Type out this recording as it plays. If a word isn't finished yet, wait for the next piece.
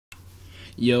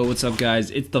Yo, what's up guys?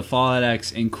 It's the Fallout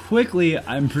X, and quickly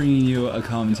I'm bringing you a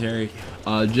commentary,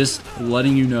 just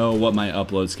letting you know what my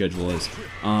upload schedule is.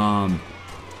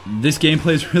 This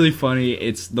gameplay is really funny.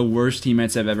 It's the worst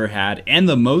teammates I've ever had, and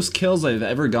the most kills I've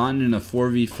ever gotten in a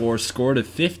 4v4 score to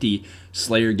 50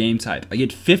 Slayer game type. I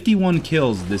get 51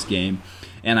 kills this game,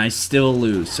 and I still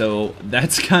lose. So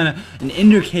that's kind of an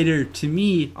indicator to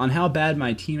me on how bad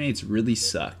my teammates really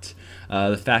sucked.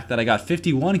 The fact that I got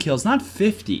 51 kills, not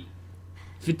 50.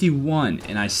 51,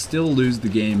 and I still lose the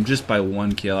game just by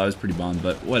 1 kill. I was pretty bummed,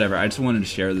 but whatever. I just wanted to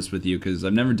share this with you because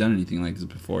I've never done anything like this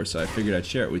before, so I figured I'd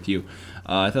share it with you.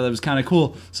 I thought that was kind of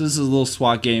cool. So this is a little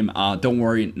SWAT game. Don't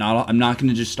worry, I'm not going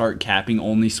to just start capping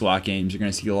only SWAT games. You're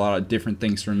going to see a lot of different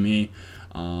things from me.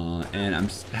 And I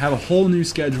have a whole new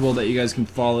schedule that you guys can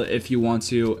follow if you want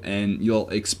to, and you'll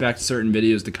expect certain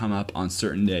videos to come up on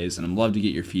certain days, and I'd love to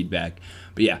get your feedback.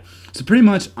 But yeah, so pretty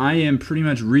much I am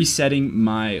resetting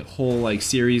my whole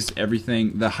series.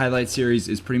 Everything, the highlight series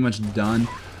is pretty much done.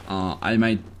 I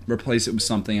might replace it with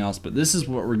something else, but this is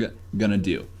what we're gonna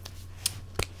do.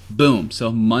 Boom. So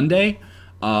Monday,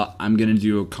 I'm gonna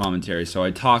do a commentary. So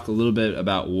I talk a little bit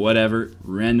about whatever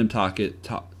random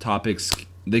topics.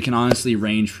 They can honestly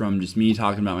range from just me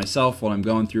talking about myself, what I'm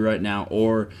going through right now,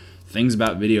 or things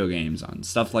about video games, on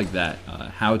stuff like that,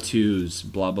 how-tos,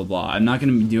 blah blah blah. I'm not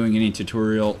going to be doing any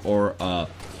tutorial or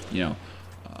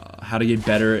how to get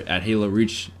better at Halo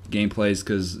Reach gameplays,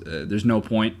 because there's no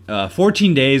point.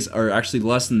 14 days, or actually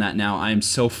less than that now. I am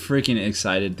so freaking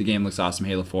excited. The game looks awesome,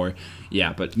 Halo 4.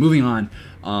 Yeah, but moving on.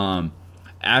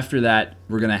 After that,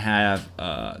 we're gonna have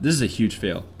this is a huge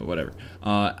fail, but whatever.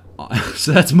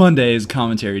 So that's Monday's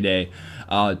commentary day.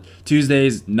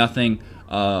 Tuesdays, nothing.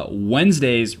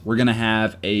 Wednesdays, we're gonna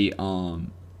have a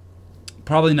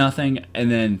probably nothing,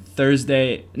 and then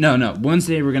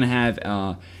Wednesday we're gonna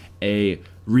have a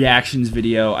reactions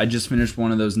video. I just finished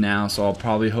one of those now, so I'll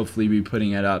probably hopefully be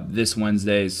putting it up this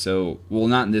Wednesday. So, well,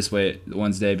 not in this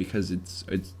Wednesday because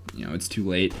it's too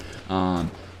late.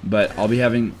 But I'll be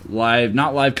having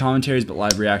not live commentaries, but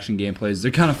live reaction gameplays. They're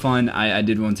kind of fun. I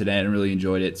did one today and I really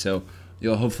enjoyed it, so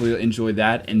you'll hopefully enjoy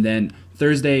that. And then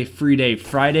Thursday, free day.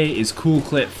 Friday is Cool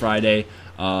Clip Friday.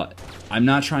 I'm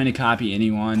not trying to copy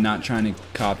anyone, not trying to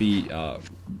copy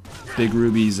Big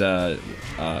Ruby's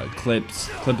clip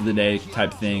of the day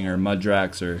type thing, or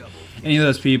Mudrax, or any of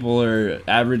those people, or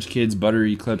Average Kids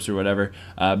Buttery clips, or whatever.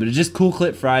 But it's just Cool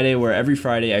Clip Friday, where every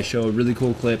Friday I show a really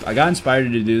cool clip. I got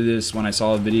inspired to do this when I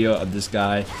saw a video of this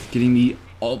guy getting the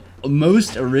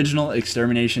most original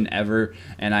extermination ever,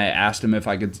 and I asked him if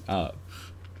I could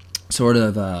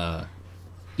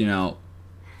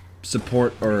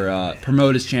support or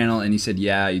promote his channel, and he said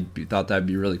yeah, he thought that'd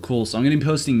be really cool. So I'm gonna be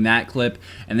posting that clip,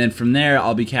 and then from there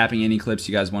I'll be capping any clips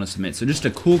you guys want to submit. So just a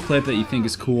cool clip that you think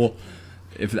is cool,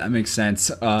 if that makes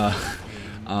sense.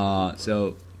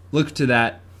 So look to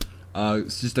that.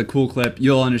 It's just a cool clip.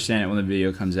 You'll understand it when the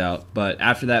video comes out. But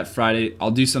after that, Friday,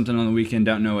 I'll do something on the weekend.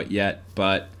 Don't know it yet,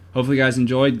 but hopefully you guys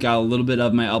enjoyed. Got a little bit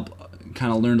of my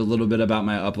learned a little bit about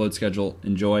my upload schedule.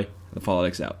 Enjoy. The Fallout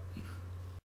X out.